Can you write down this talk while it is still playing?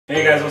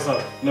Hey guys, what's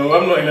up? No,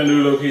 I'm not in a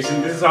new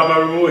location. This is how my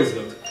room always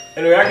looked.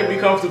 Anyway, I can be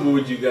comfortable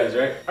with you guys,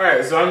 right?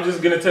 Alright, so I'm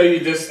just gonna tell you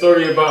this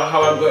story about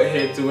how I got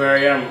here to where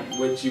I am,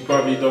 which you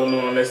probably don't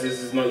know unless this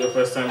is not your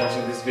first time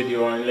watching this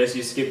video, or unless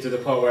you skip to the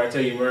part where I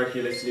tell you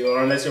miraculously,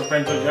 or unless your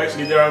friend told you.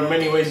 Actually, there are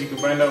many ways you can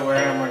find out where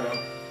I am right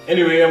now.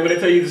 Anyway, I'm gonna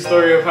tell you the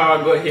story of how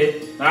I got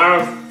here.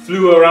 I've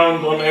flew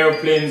around on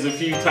airplanes a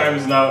few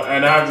times now,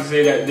 and I have to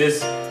say that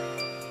this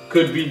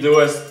could be the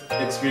worst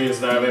experience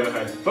that I've ever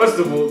had. First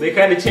of all, they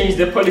kind of changed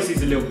their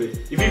policies a little bit.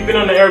 If you've been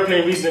on an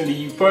airplane recently,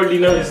 you've probably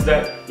noticed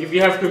that if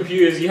you have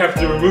computers, you have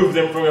to remove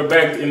them from your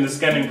bag in the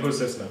scanning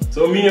process now.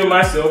 So me and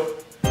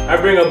myself, I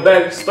bring a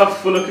bag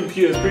stuffed full of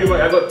computers. Pretty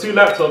much, I got 2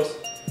 laptops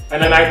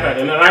and an iPad.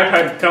 And an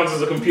iPad counts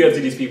as a computer to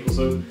these people.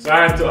 So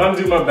I had to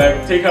undo my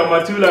bag, take out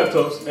my 2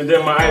 laptops and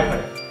then my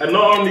iPad. And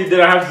not only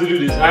did I have to do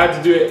this, I had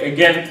to do it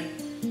again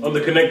on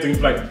the connecting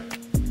flight.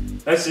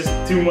 That's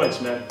just too much,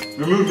 man.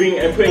 Removing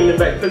and putting them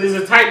back, because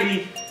it's a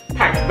tightly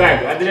packed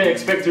bag. I didn't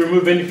expect to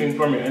remove anything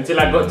from it until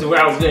I got to where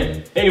I was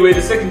going. Anyway,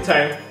 the second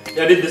time,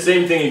 I did the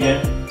same thing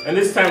again. And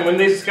this time, when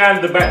they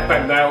scanned the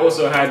backpack that I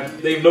also had,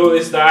 they've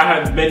noticed that I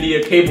had many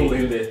a cable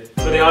in there.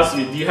 So they asked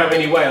me, do you have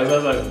any wires? I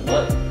was like,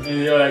 what?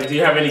 And they were like, do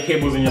you have any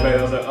cables in your bag?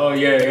 I was like, oh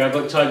yeah, I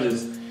got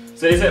chargers.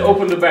 So they said,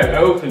 open the bag. I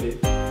opened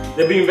it.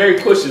 They're being very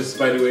cautious,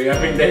 by the way. I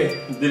think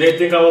did they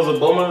think I was a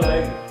bomber?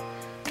 Like,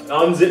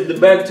 I unzipped the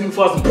bag too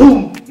fast and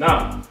boom!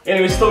 Nah.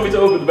 Anyway, she told me to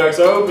open the bag,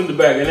 so I opened the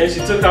bag and then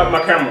she took out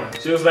my camera.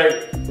 She was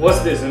like,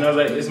 what's this? And I was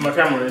like, it's my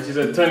camera. And she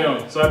said, turn it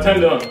on. So I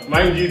turned it on.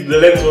 Mind you, the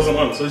lens wasn't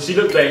on. So she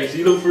looked at it,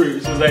 she looked through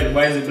it. She was like,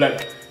 why is it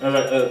black? And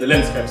I was like, the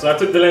lens cap. So I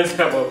took the lens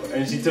cap off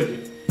and she took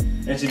it.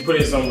 And she put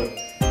it somewhere.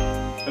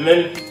 And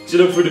then she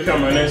looked through the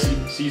camera and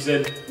then she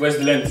said, where's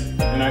the lens?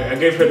 And I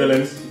gave her the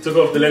lens. She took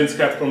off the lens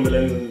cap from the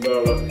lens and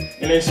blah blah.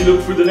 And then she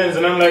looked through the lens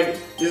and I'm like,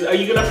 are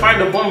you gonna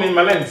find a bomb in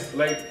my lens?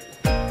 Like,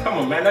 come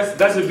on, man,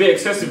 that's a bit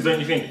excessive, don't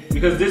you think?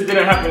 Because this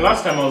didn't happen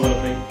last time I was on a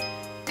plane.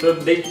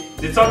 So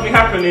did something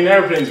happen in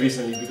airplanes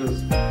recently?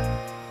 Because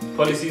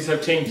policies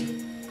have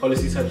changed.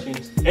 Policies have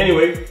changed.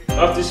 Anyway,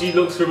 after she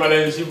looks through my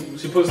lens,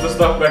 she puts the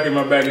stuff back in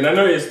my bag, and I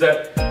noticed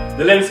that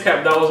the lens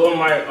cap that was on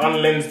my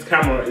unlensed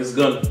camera is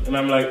gone. And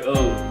I'm like,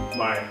 oh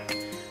my.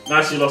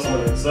 Now she lost my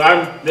lens. So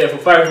I'm there for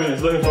 5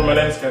 minutes looking for my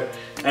lens cap,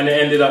 and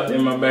it ended up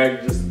in my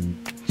bag just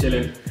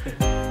chilling.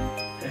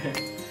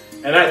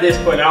 And at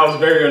this point, I was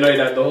very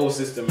annoyed at the whole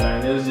system,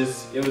 man. It was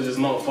just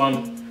not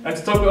fun. And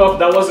to top it off,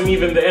 that wasn't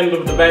even the end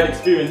of the bad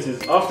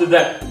experiences. After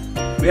that,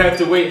 we had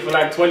to wait for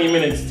like 20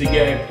 minutes to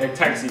get a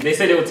taxi. They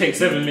said it would take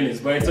 7 minutes,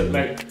 but it took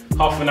like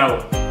half an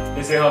hour.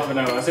 They say half an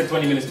hour. I said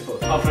 20 minutes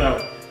before, half an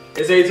hour.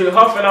 They say it took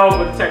half an hour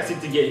for the taxi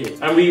to get here.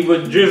 And we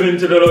were driven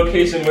to the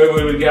location where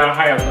we would get our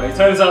hire car. It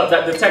turns out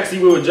that the taxi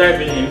we were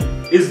driving in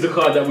is the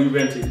car that we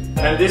rented.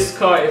 And this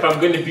car, if I'm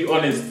going to be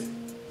honest,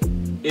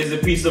 is a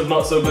piece of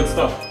not so good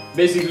stuff.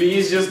 Basically,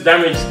 it's just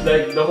damaged.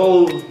 Like the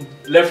whole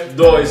left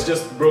door is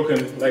just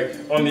broken. Like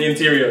on the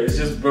interior, it's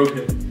just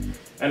broken.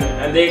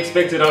 And they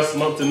expected us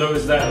not to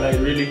notice that.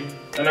 Like really.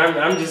 And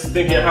I'm just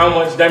thinking, how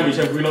much damage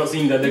have we not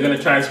seen that they're gonna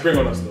try and spring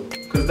on us though?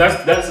 Because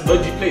that's a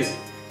dodgy place.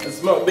 It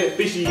smelled a bit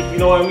fishy, if you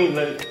know what I mean.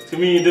 Like to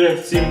me, it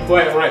didn't seem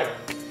quite right.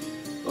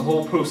 The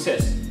whole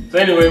process. So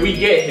anyway, we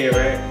get here,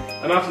 right?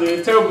 And after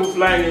the terrible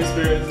flying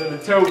experience and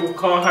the terrible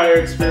car hire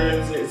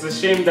experience, it's a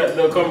shame that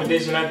the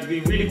accommodation had to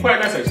be really quite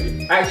nice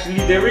actually. Actually,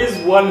 there is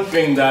one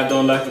thing that I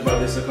don't like about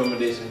this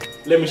accommodation.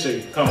 Let me show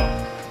you, come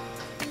on.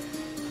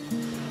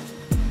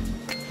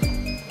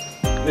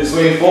 This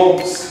way,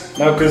 folks.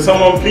 Now can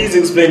someone please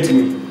explain to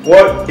me,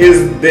 what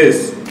is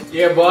this?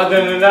 Yeah, but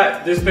other than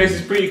that, this place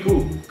is pretty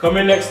cool. Come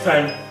in next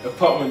time,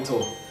 apartment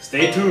tour.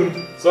 Stay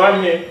tuned. So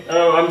I'm here,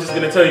 I'm just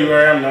gonna tell you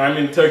where I am now. I'm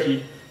in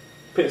Turkey,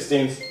 pit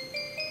stains.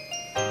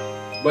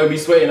 But I be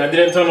sweating. I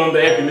didn't turn on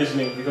the air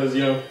conditioning because,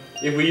 you know,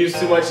 if we use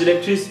too much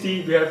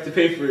electricity, we have to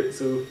pay for it,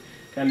 so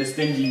kind of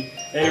stingy.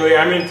 Anyway,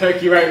 I'm in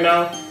Turkey right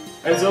now,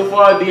 and so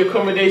far the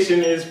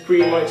accommodation is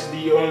pretty much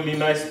the only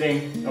nice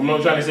thing. I'm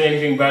not trying to say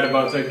anything bad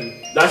about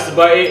Turkey. That's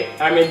about it.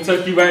 I'm in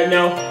Turkey right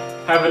now.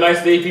 Have a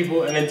nice day,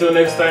 people, and until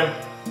next time,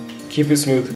 keep it smooth.